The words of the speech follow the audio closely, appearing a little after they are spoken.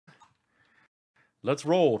Let's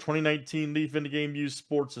roll. 2019 Leaf in the Game Used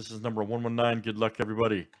Sports. This is number 119. Good luck,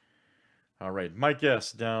 everybody. All right, Mike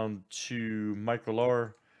S. down to Michael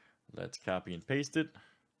R. Let's copy and paste it.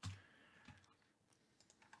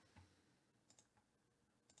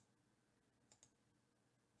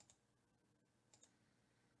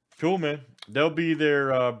 Cool, man. They'll be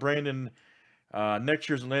there, Brandon. Next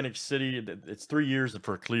year's Atlantic City. It's 3 years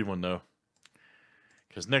for Cleveland, though.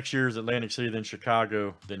 Because next year's Atlantic City, then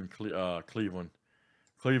Chicago, then Cleveland.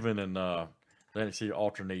 Cleveland and Atlantic City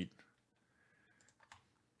alternate.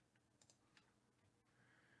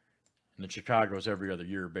 And then Chicago's every other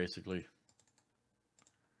year, basically.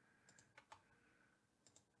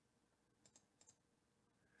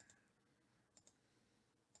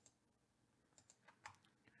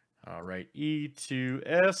 All right, E to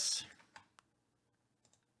S.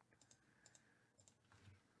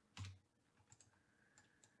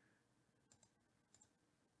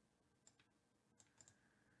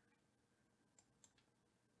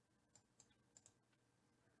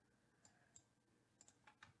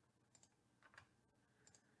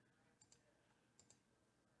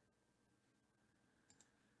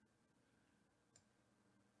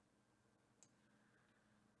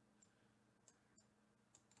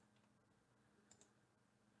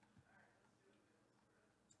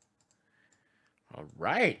 All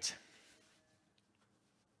right.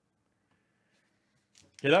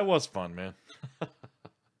 Yeah, that was fun, man.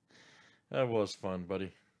 That was fun,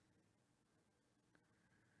 buddy.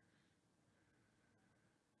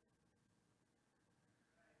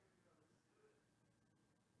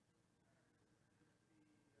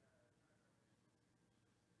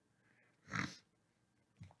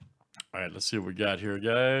 All right, let's see what we got here,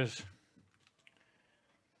 guys.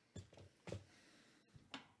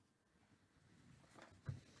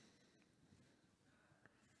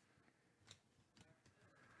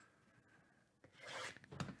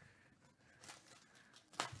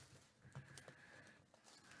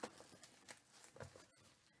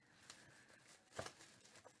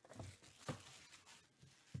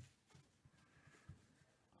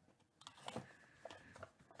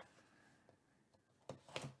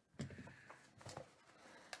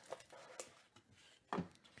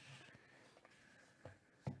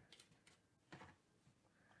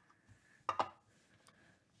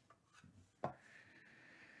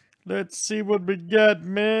 Let's see what we got,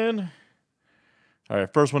 man. All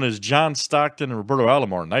right, first one is John Stockton and Roberto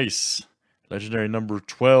Alomar. Nice. Legendary number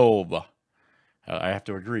 12. I have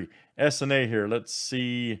to agree. S and A here. Let's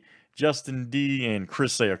see. Justin D and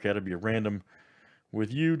Chris A. Okay, that'll be a random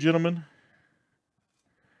with you, gentlemen.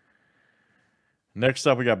 Next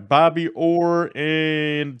up, we got Bobby Orr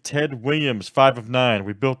and Ted Williams, 5 of 9.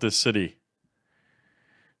 We built this city.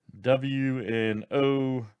 W and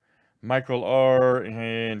O, Michael R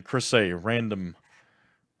and Chris A. Random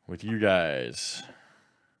with you guys.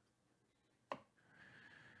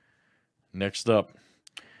 Next up,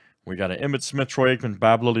 we got an Emmett Smith, Troy Aikman,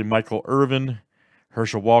 Bob Lilly, Michael Irvin,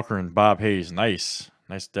 Herschel Walker, and Bob Hayes. Nice.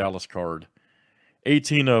 Nice Dallas card.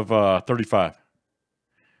 18 of 35.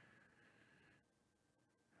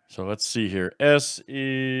 So let's see here. S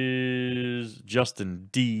is Justin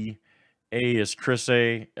D. A is Chris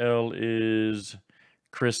A. L is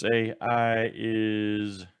Chris A. I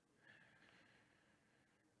is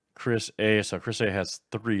Chris A. So Chris A has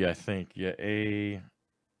 3, I think. Yeah, A,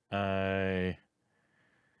 I,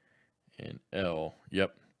 and L.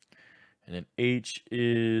 Yep. And then H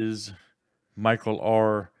is Michael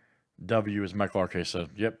R. W is Michael R. Okay, so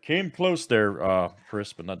yep, came close there,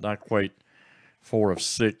 Chris, but not quite. 4 of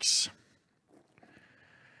 6.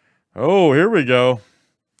 Oh, here we go.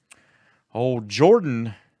 Old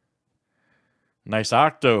Jordan. Nice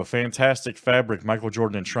octo. Fantastic fabric. Michael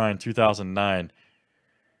Jordan Enshrined 2009.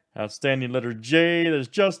 Outstanding letter J. There's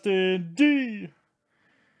Justin D.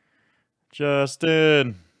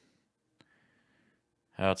 Justin.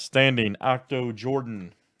 Outstanding octo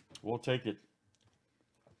Jordan. We'll take it.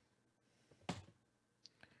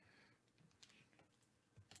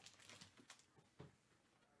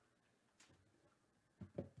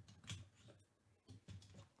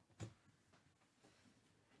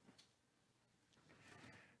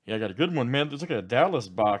 Yeah, I got a good one, man. There's like a Dallas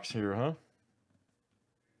box here, huh?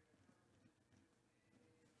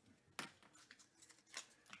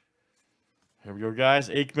 Here we go, guys.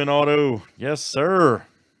 Aikman auto. Yes, sir.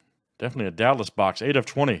 Definitely a Dallas box. 8 of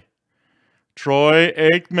 20. Troy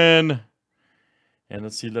Aikman. And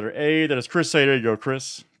let's see, letter A. That is Chris A. There you go,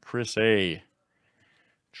 Chris. Chris A.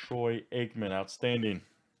 Troy Aikman. Outstanding.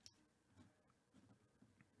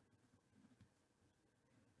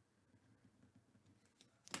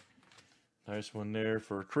 Nice one there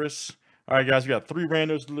for Chris. All right, guys, we got 3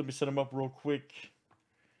 randos. Let me set them up real quick.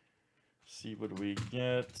 See what we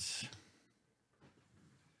get.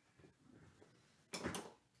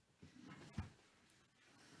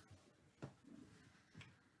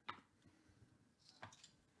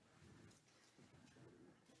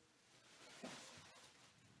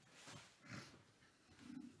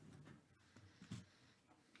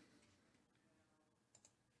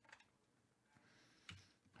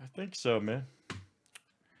 I think so, man.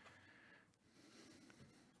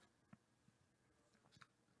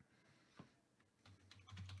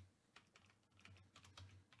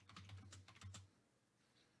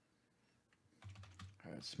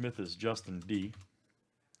 All right, Smith is Justin D.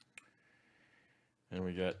 And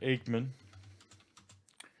we got Aikman,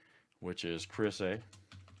 which is Chris A.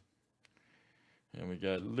 And we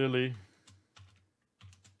got Lily,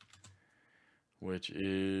 which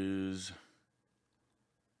is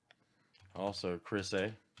also Chris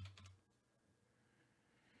A.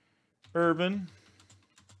 Irvin,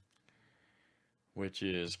 which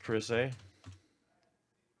is Chris A.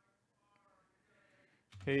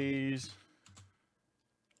 Hayes,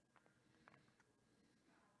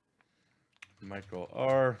 Michael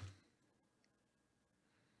R.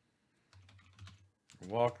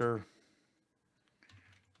 Walker,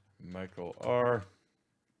 Michael R.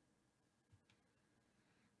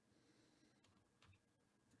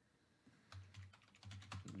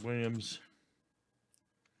 Williams,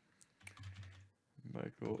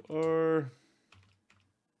 Michael R.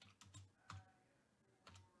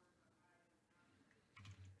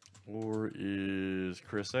 Or is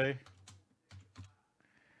Chris A.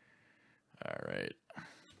 All right.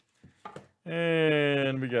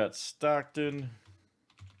 And we got Stockton,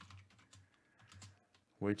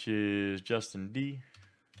 which is Justin D.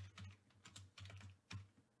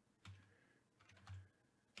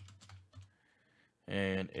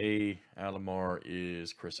 And A. Alomar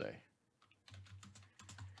is Chris A.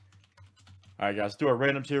 All right, guys, do our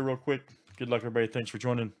randoms here real quick. Good luck, everybody. Thanks for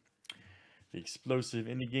joining the explosive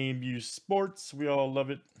indie game use sports. We all love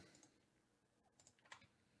it.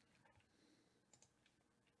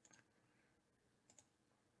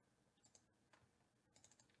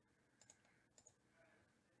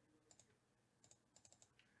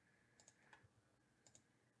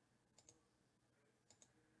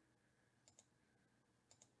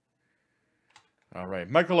 All right,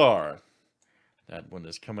 Michael R. That one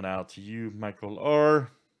is coming out to you, Michael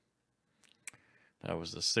R. That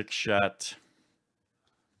was the 6 shot.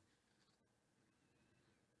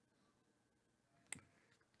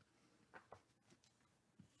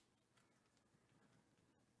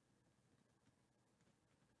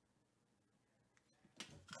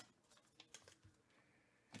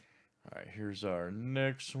 All right, here's our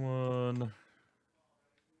next one.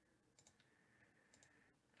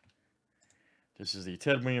 This is the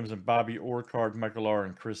Ted Williams and Bobby Orr card, Michael R.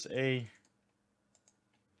 and Chris A.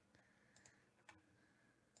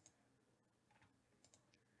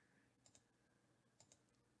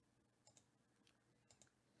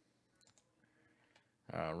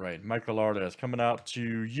 All right, Michael R. That's coming out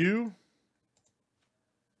to you.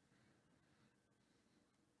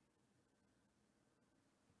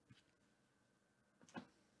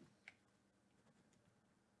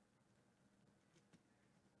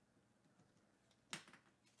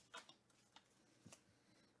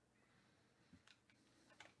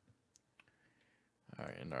 All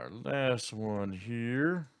right, and our last one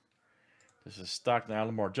here. This is Stockton,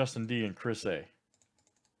 Alomar, Justin D, and Chris A.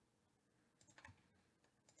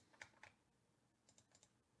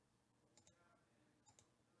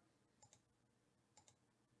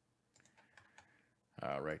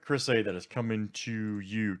 All right, Chris A, that is coming to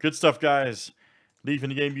you. Good stuff, guys. Leaf in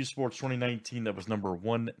the Game Use Sports 2019. That was number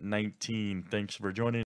 119. Thanks for joining.